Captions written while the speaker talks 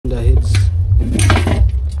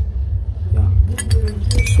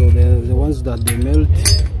that they melt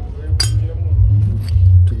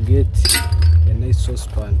to get a nice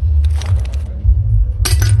saucepan.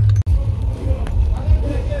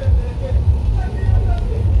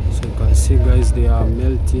 So you can see, guys, they are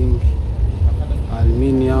melting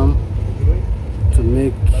aluminium to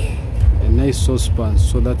make a nice saucepan.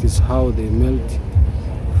 So that is how they melt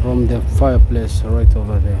from the fireplace right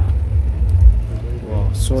over there.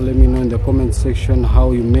 Wow. So let me know in the comment section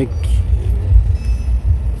how you make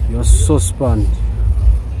your saucepan.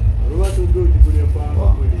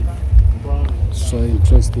 Wow. So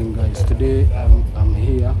interesting, guys. Today I'm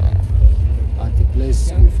here at a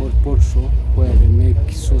place in Fort Portal where they make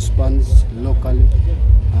saucepans locally,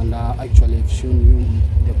 and actually I've shown you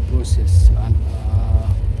the process and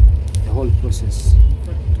the whole process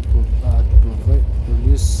to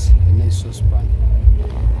produce a nice saucepan.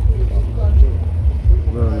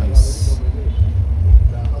 Very nice.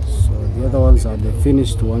 So the other ones are the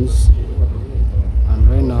finished ones, and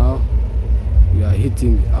right now we are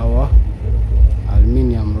heating our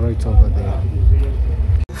aluminium right over there.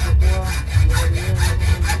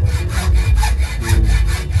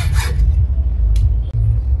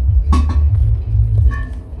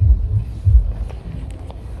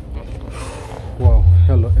 Wow,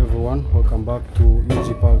 hello everyone, welcome back to Uganda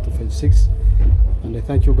 256, and I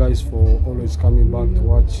thank you guys for always coming back to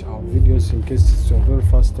watch our videos. In case it's your very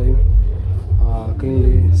first time,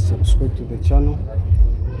 kindly subscribe to the channel.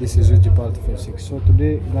 This is Uganda 256. So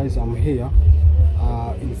today, guys, I'm here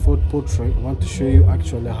in Fort Portrait. I want to show you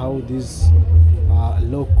actually how these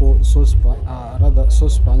local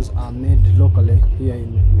saucepans are made locally here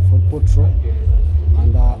in Fort Portrait,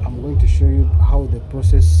 and I'm going to show you how the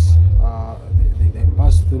process they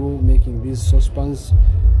pass through making these saucepans,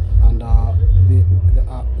 and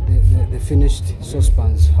the finished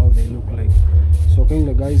saucepans, how they look like. So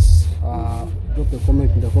kindly, guys, drop a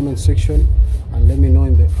comment in the comment section and let me know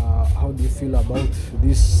in the how do you feel about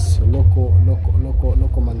these local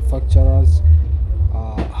manufacturers.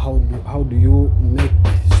 How do you make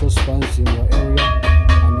saucepans in your area?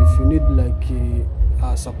 And if you need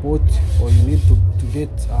like support, or you need to get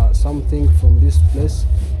something from this place,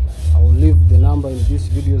 I will leave the number in this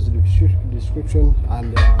video's description,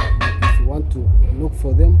 and if you want to look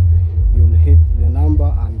for them, you will hit the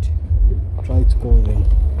number and try to call them.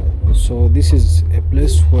 So this is a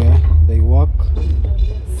place where they work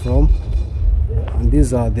from, and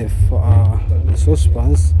these are the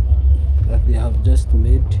saucepans that they have just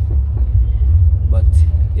made, but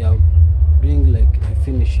they are doing like a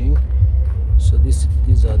finishing. So these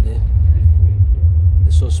are the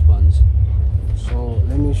saucepans. So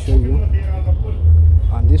let me show you,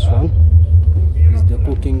 and this one is the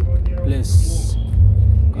cooking place,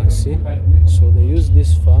 you can see. So they use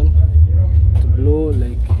this fan to blow,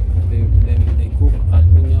 like they cook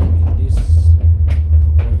aluminium in this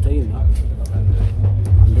container,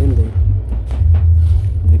 and then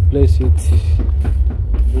they place it.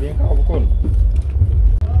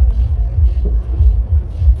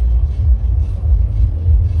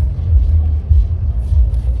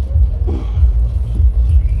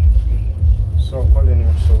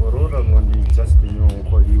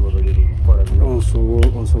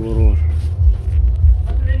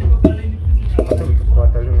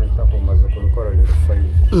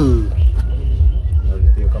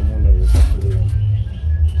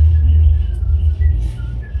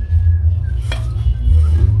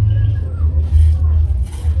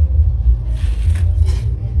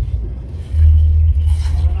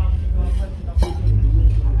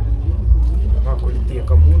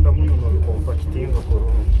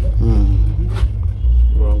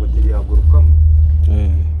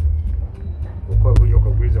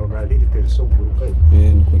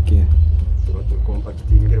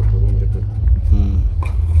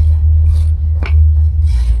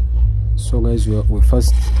 So guys, we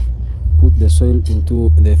first put the soil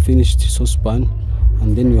into the finished saucepan,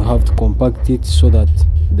 and then you have to compact it so that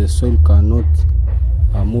the soil cannot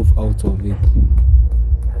move out of it.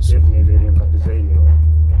 So,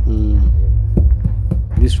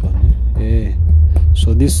 this one, yeah.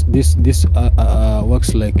 So this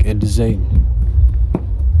works like a design.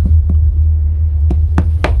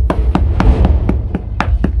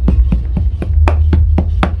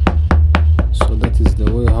 So that is the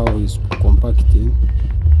way how he's compacting,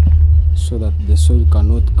 so that the soil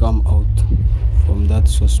cannot come out from that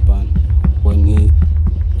saucepan when he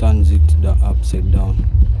turns it upside down.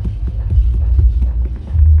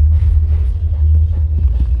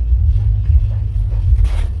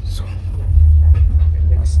 So the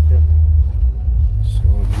next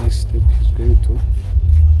step is going to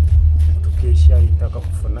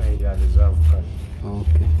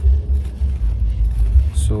okay.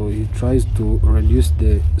 So he tries to reduce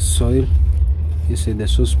the soil inside the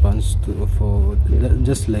saucepans for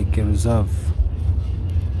just like a reserve.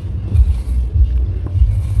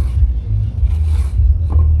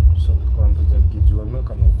 So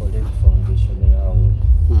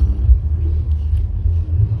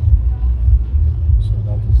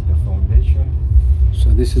that is the foundation. So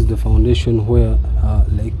this is the foundation where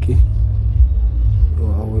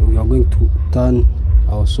we are going to turn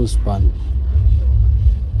our saucepan.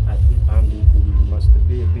 And it must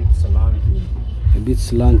be a bit slanting. A bit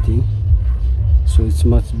slanting. So it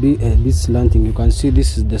must be a bit slanting. You can see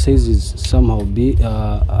this is the size is somehow be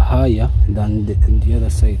higher than the other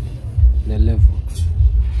side, the level.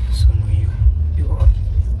 So you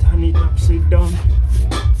turn it upside down.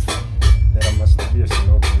 There must be a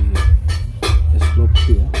slope here. A slope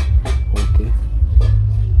here. Okay.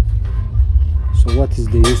 So what is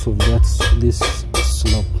the use of this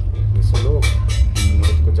slope? The slope.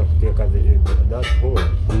 That hole where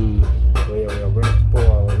we are going to pour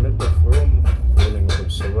our metal from.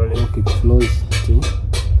 Okay, it flows to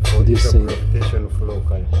this side. Flow.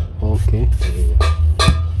 Okay.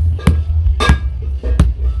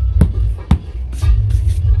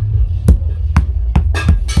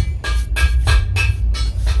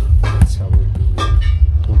 That's how we do it.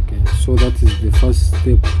 Okay, so that is the first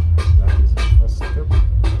step. That is the first step.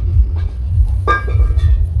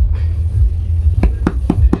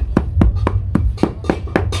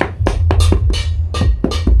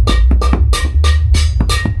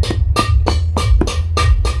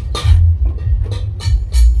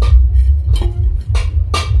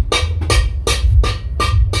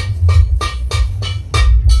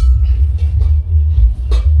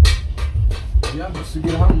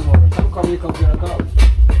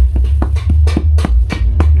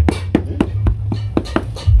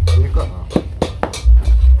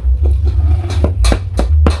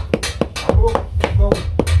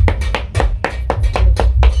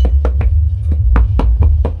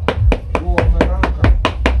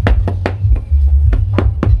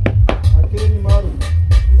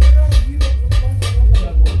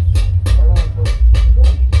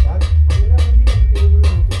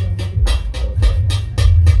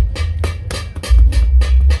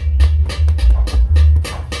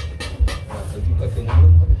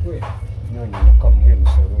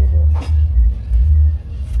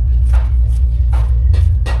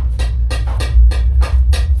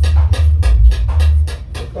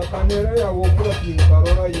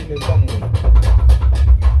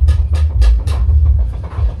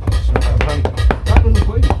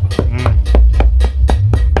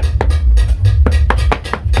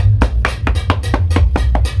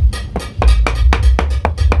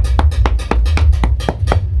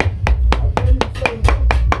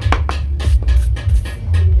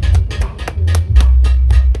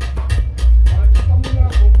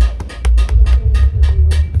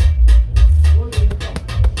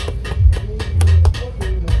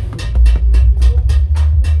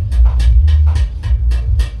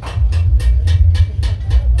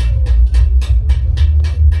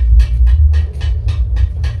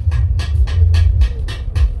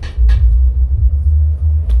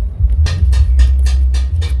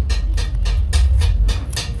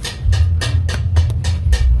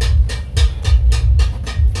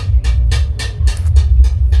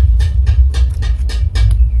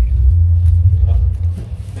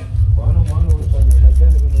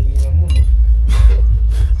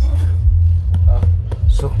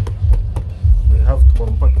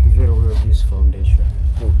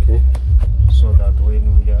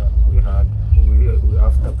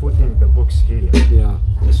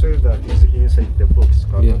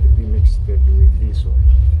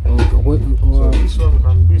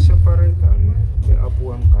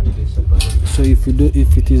 So if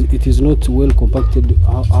it is not well compacted,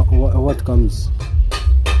 what comes?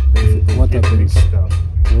 What happens?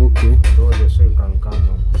 Okay. So the soil can come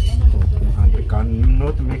on. Okay. And it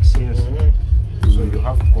cannot make sense. So you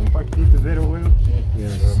have to compact it very well.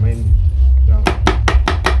 Yes. Remain down.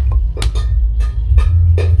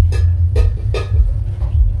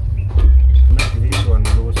 Make this one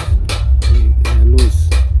loose. Loose.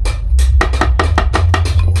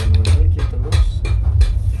 When we make it loose,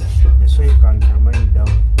 the soil can remain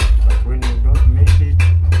down. But when you don't make it,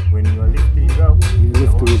 when you are lifting up, you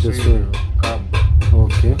lift with the soil. Come.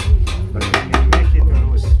 Okay. But when you make it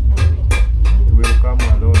loose, it will come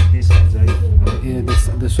along this side. Yeah,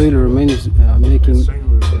 the soil remains making. The soil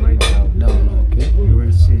will remain down. Down. Okay. You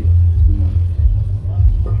will see.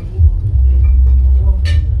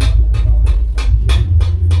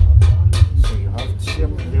 So you have to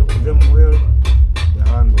shape them well, the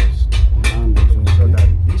handles, so that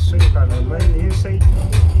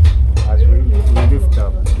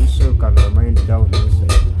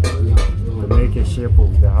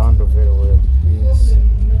handle very well. Yes.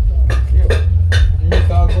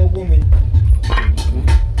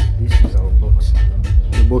 This is our box.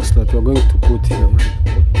 The box that we're going to put here.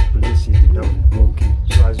 Place it down. Okay.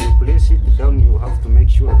 So as you place it down, you have to make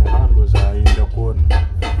sure the handles are in the corner.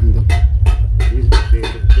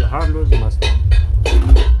 The handles must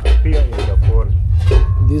appear in the corner.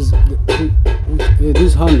 These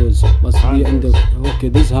handles must be in the. Okay,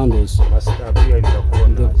 these handles must appear in the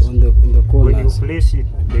corners. In the corners. When you place it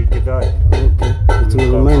like that, okay, it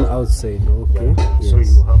will remain outside. Okay. Yeah. Yes. So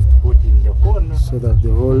you have to put in the corner so that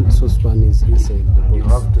the whole saucepan is inside the box. You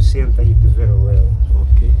have to center it very well.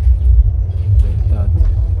 Okay. Like that.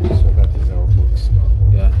 So that is our box.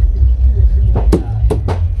 Yeah.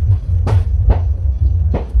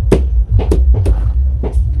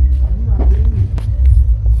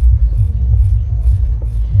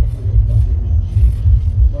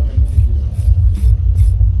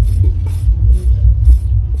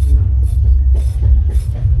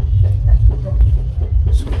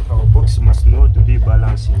 Must not be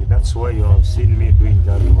balancing. That's why you have seen me doing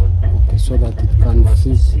that one. Okay, so that it can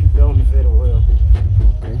sit down very well.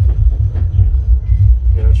 Okay.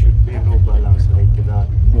 There should be no balance like that.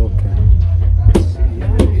 Okay. Sit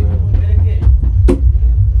very well.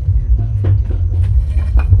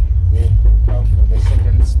 Then come for the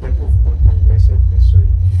second step of putting this at the soil.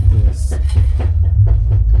 Yes.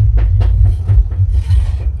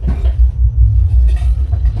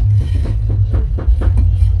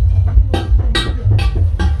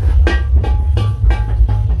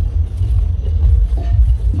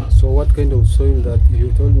 What kind of soil that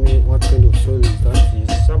you told me? What kind of soil is that?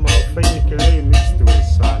 It's somehow fine clay mixed with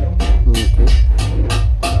sand. Okay.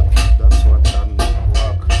 That's what can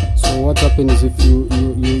work. So what happens if you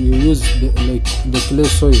use the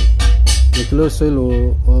clay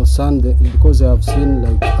soil, or sand? Because I have seen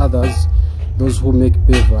like others, those who make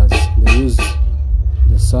pavers, they use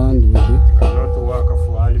the sand with it. It cannot work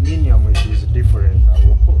for aluminium. It is different.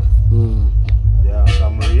 There are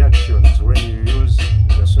some reactions when you use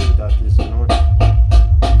the soil that is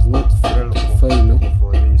not fine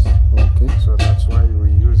for this. Okay. So that's why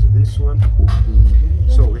we use this one.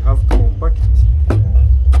 So we have to compact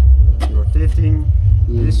it, rotating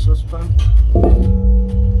this saucepan.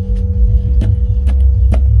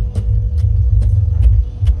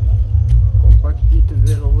 Compact it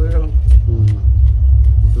very well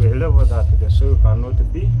to a level that the soil cannot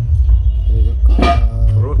be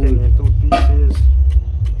broken into pieces.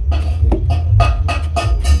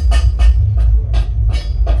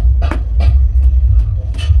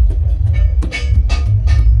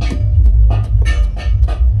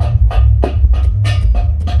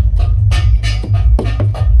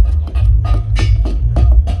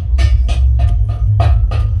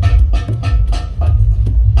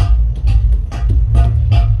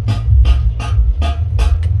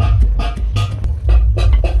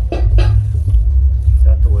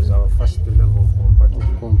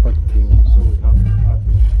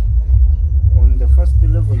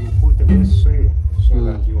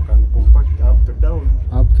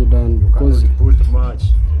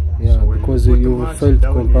 Because you felt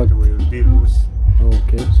compact. It will be loose.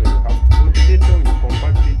 Okay. So you have to put little, you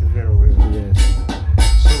compact it very well. Yes.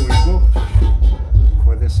 So we go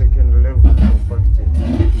for the second level, compact it.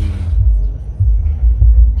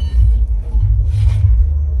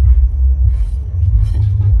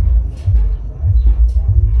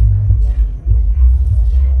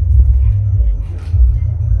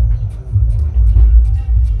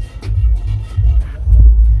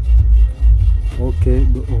 Okay,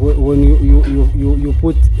 when you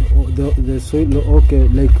put the soil, okay,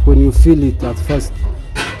 like when you feel it at first,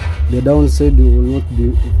 the downside will not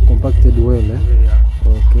be compacted well, eh? Yeah.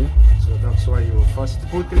 Okay. So that's why you first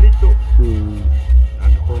put little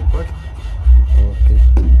and compact. Okay.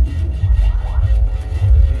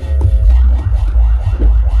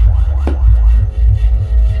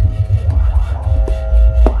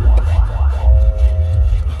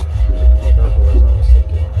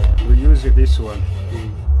 This one.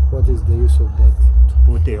 What is the use of that? To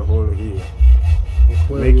put a hole here.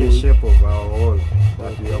 Make a shape of our hole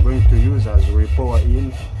that we are going to use as we pour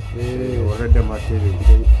in the already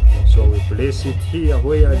material. So we place it here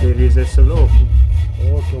where there is a slope.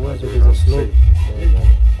 Okay, where there is a slope.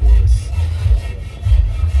 Yes.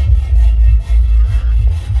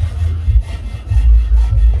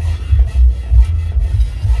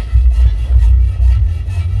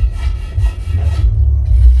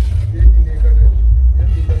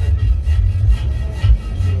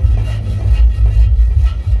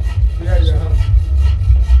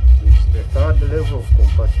 Level of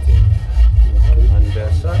compacting, and the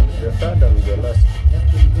third and the last.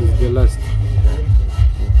 last.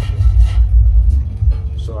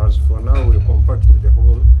 So as for now, we compact the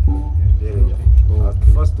whole area. At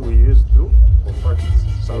first we used to compact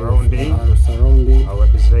surrounding our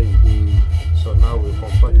design. So now we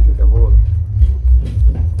compact the whole.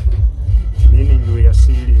 Meaning we are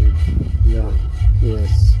sealing. Yeah.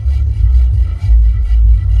 Yes.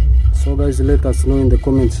 So guys, let us know in the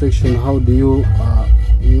comment section, how do you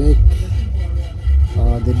make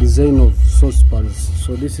the design of saucepans.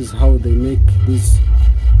 So this is how they make these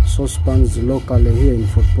saucepans locally here in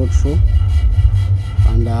Fort Portal.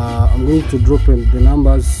 And I'm going to drop in the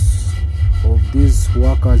numbers of these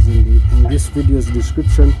workers in this video's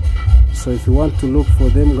description. So if you want to look for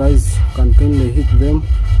them, guys, you can kindly hit them.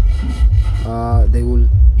 They will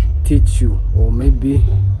teach you, or maybe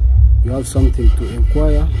you have something to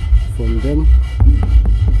inquire from them,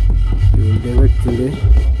 you will directly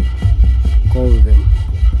call them.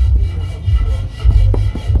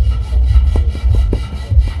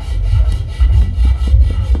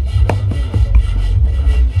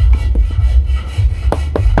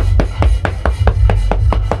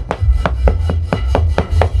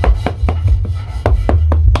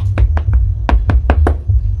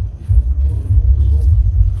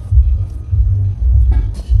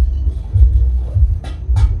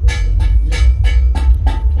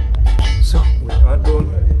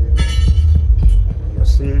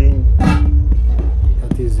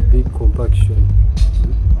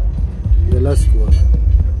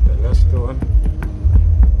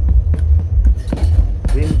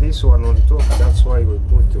 This one on top, that's why we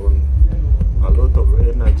put on a lot of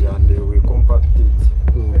energy, and we compact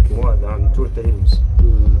it more than 2 times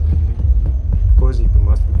because it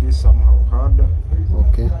must be somehow harder,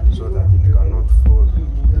 so that it cannot fall.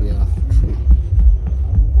 Yeah, true.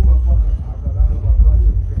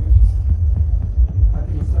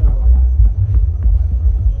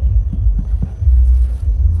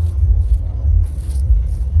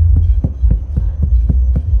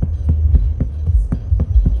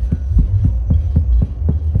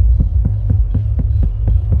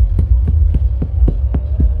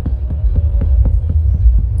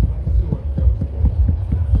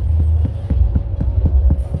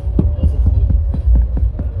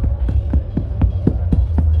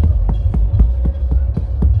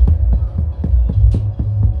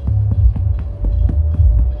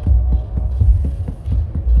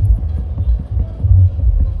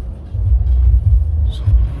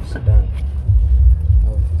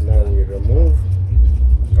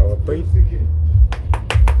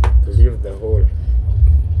 Leave the hole.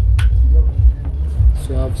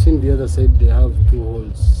 So I've seen the other side, they have 2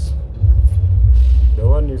 holes. The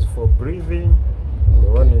one is for breathing, the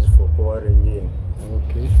one is for pouring in.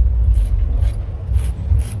 Okay.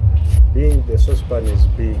 Being the saucepan is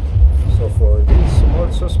big, so for these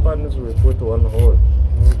small saucepans we put 1 hole.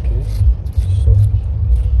 Okay. So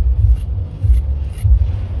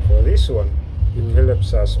for this one, it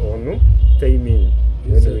helps us on timing.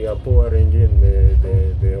 When we are pouring in the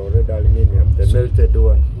red aluminium, the melted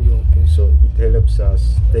one, so it helps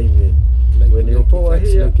us timing. When you pour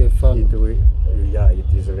here, like a fan. it will, yeah,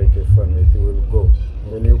 it is like a fan. It will go.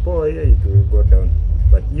 When you pour here, it will go down.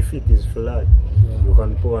 But if it is flat, you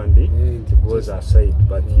can pour and it goes aside.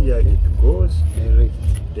 But here it goes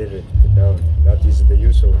direct down. That is the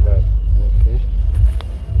use of that. Okay.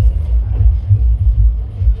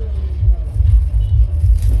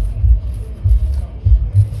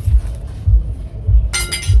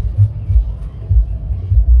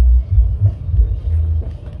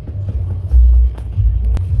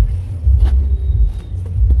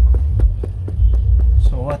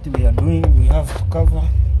 What we are doing, we have to cover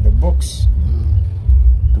the box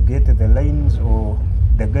to get the lines or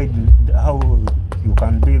the guide, how you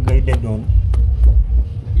can be guided on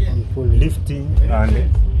lifting and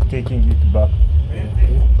taking it back.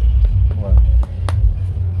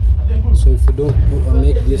 So if you don't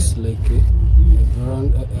make this like a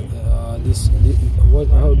veranda,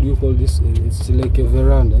 how do you call this? It's like a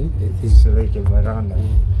veranda. It's like a veranda.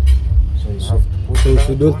 So you have to put if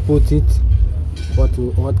you don't put it,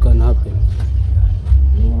 what can happen?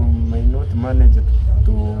 You may not manage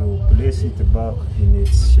to place it back in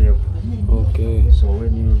its shape. Okay. So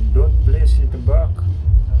when you don't place it back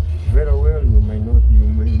very well, you may not.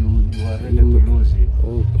 You are ready to lose it.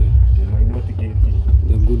 Okay. You might not get it.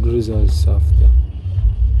 The good results after.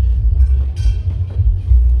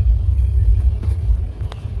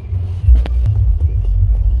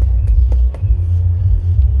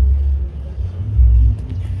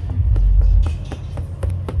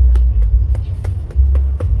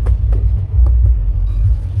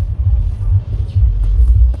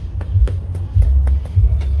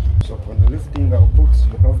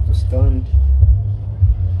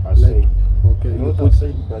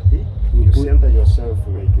 outside, but you center yourself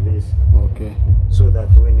like this. Okay. So that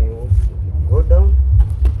when you go down,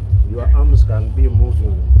 your arms can be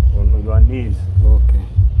moving on your knees. Okay.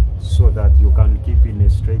 So that you can keep in a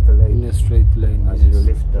straight line. In a straight line, as you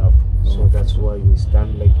lift up. So that's why we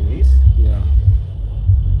stand like this. Yeah.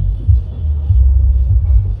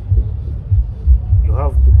 You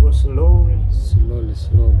have to go slowly. Slowly.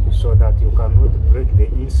 So that you cannot break the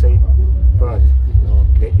inside part,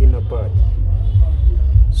 the inner part.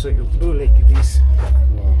 So you do like this.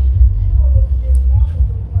 Wow.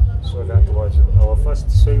 So that was our first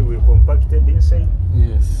soil we compacted inside.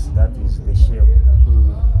 Yes. That is the shape.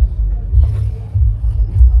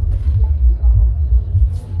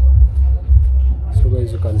 So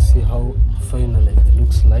guys, you can see how finally it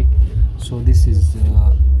looks like. So this is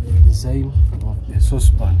the design of the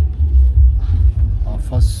saucepan. Our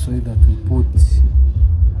first soil that we put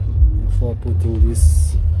before putting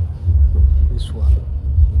this one.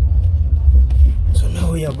 So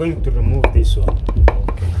now we are going to remove this one.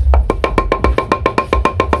 Okay.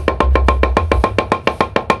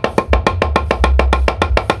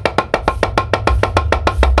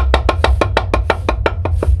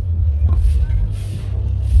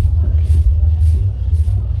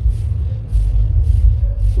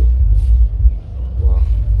 Wow.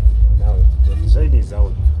 Now the design is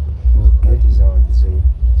out. Okay. That is our design.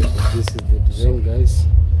 So this is the design, guys.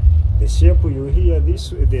 The shape you hear this,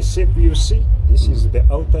 the shape you see, this is the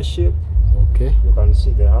outer shape. Okay. You can see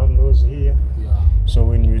the handles here. Yeah. So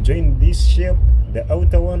when you join this shape, the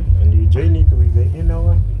outer one, and you join it with the inner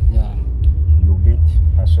one, Yeah. you get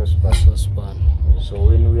a saucepan. Saucepan. So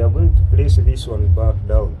when we are going to place this one back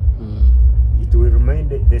down, it will remain,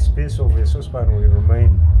 the space of the saucepan will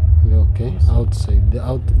remain. Okay. Outside. The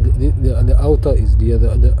outer is the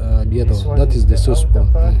other one. That is the saucepan.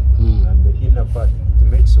 And the inner part. It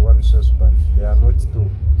makes one saucepan. They are not two.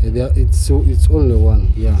 It's only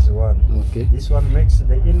one. Yeah. It's one. Okay. This one makes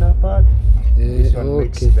the inner part. This one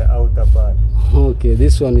makes the outer part. Okay.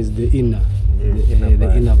 This one is the inner. Yeah,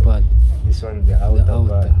 the inner part. This one the outer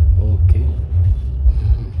part. Okay.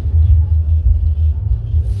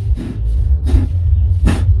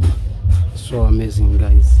 So amazing,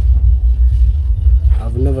 guys.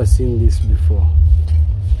 I've never seen this before.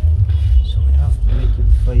 So we have to make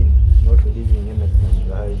it fine, not leaving anything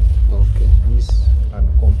behind. Okay. This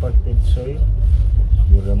uncompacted soil,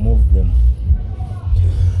 you remove them.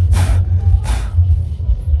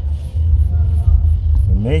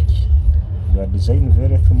 You make your design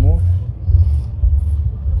very smooth.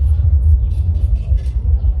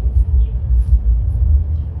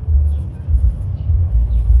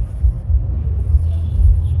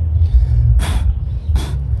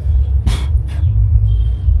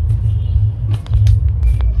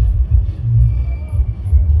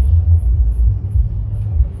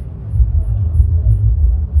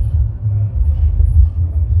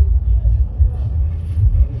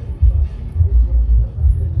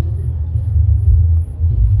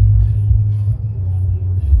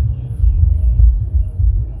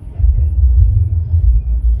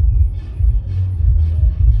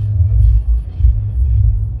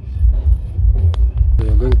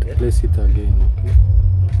 Place it again, okay?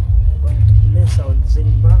 Going to place our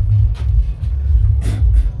design back.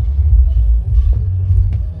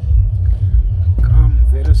 Come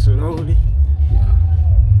very slowly. Yeah.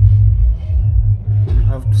 You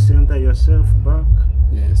have to center yourself back.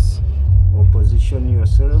 Yes. Or position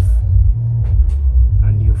yourself,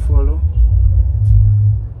 and you follow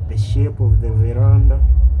the shape of the veranda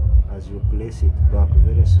as you place it back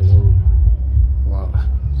very slowly. Wow.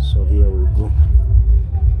 So here we go.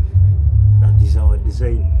 That is our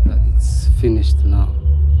design. It's finished now.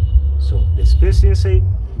 So the space inside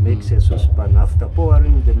makes a saucepan after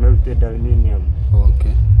pouring the melted aluminium.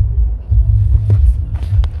 Okay.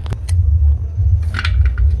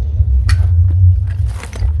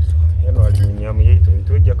 Eno aluminium yetu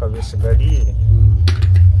itujja kabesigaliire.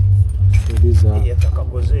 So these are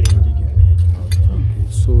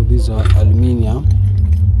So these are aluminium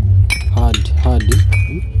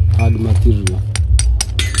hard material.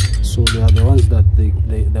 So they are the ones that they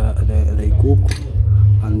cook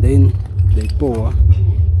and then they pour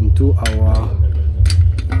into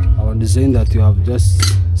our design that you have just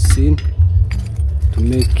seen to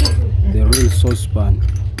make the real saucepan.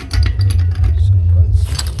 So you can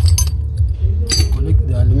collect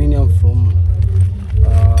the aluminium from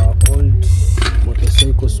old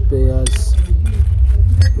motorcycle spares.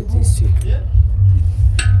 etc.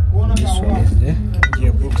 This one is there.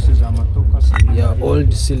 Yeah,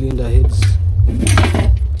 old cylinder heads.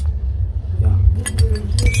 Yeah.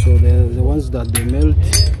 So the ones that they melt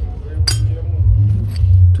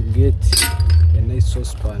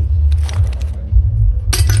saucepan.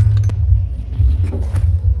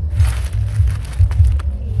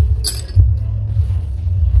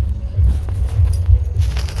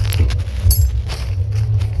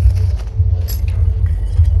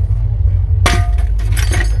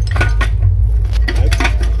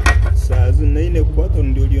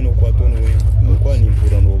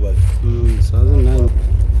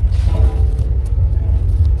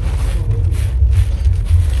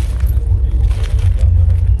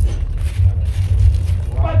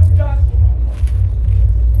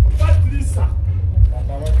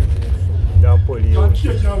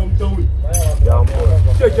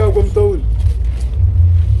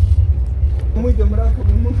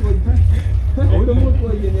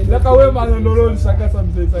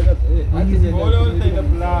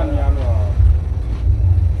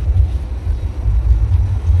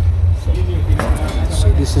 So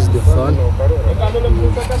this is the fan.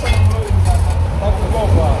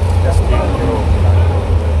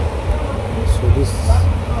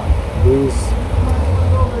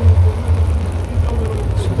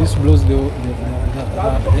 So this blows the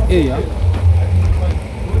air.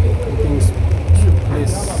 Everything's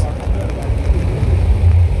place.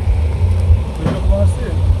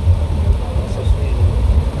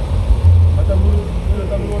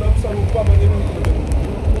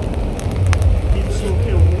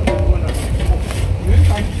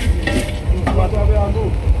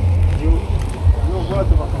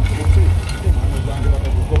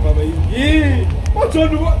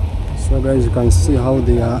 So guys, you can see how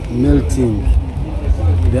they are melting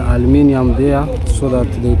the aluminium there, so that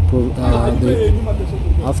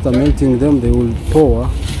after melting them, they will pour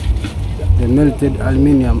the melted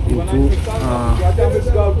aluminium into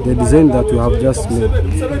the design that you have just made.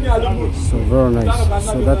 So very nice.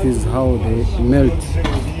 So that is how they melt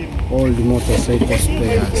all the motorcycle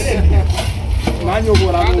spares.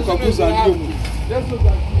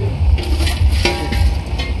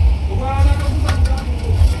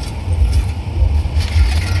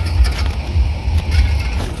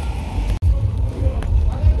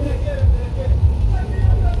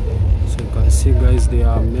 See guys, they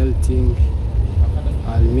are melting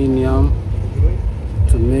aluminium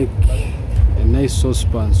to make a nice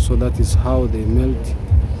saucepan. So that is how they melt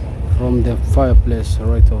from the fireplace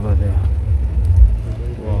right over there.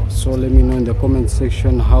 Wow. So let me know in the comment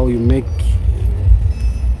section how you make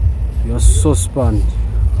your saucepan.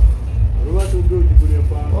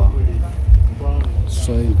 Wow.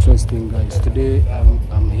 So interesting guys. Today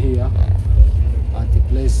I'm here at the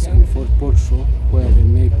place in Fort Portrait where they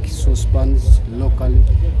make saucepans locally,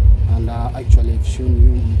 and actually I've shown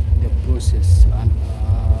you the process and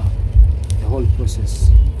the whole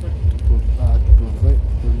process to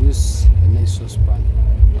produce a nice saucepan.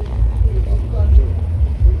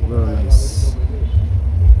 Very nice.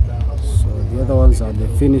 So the other ones are the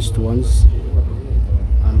finished ones,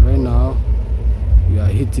 and right now we are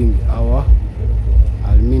heating our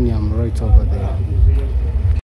aluminium right over there.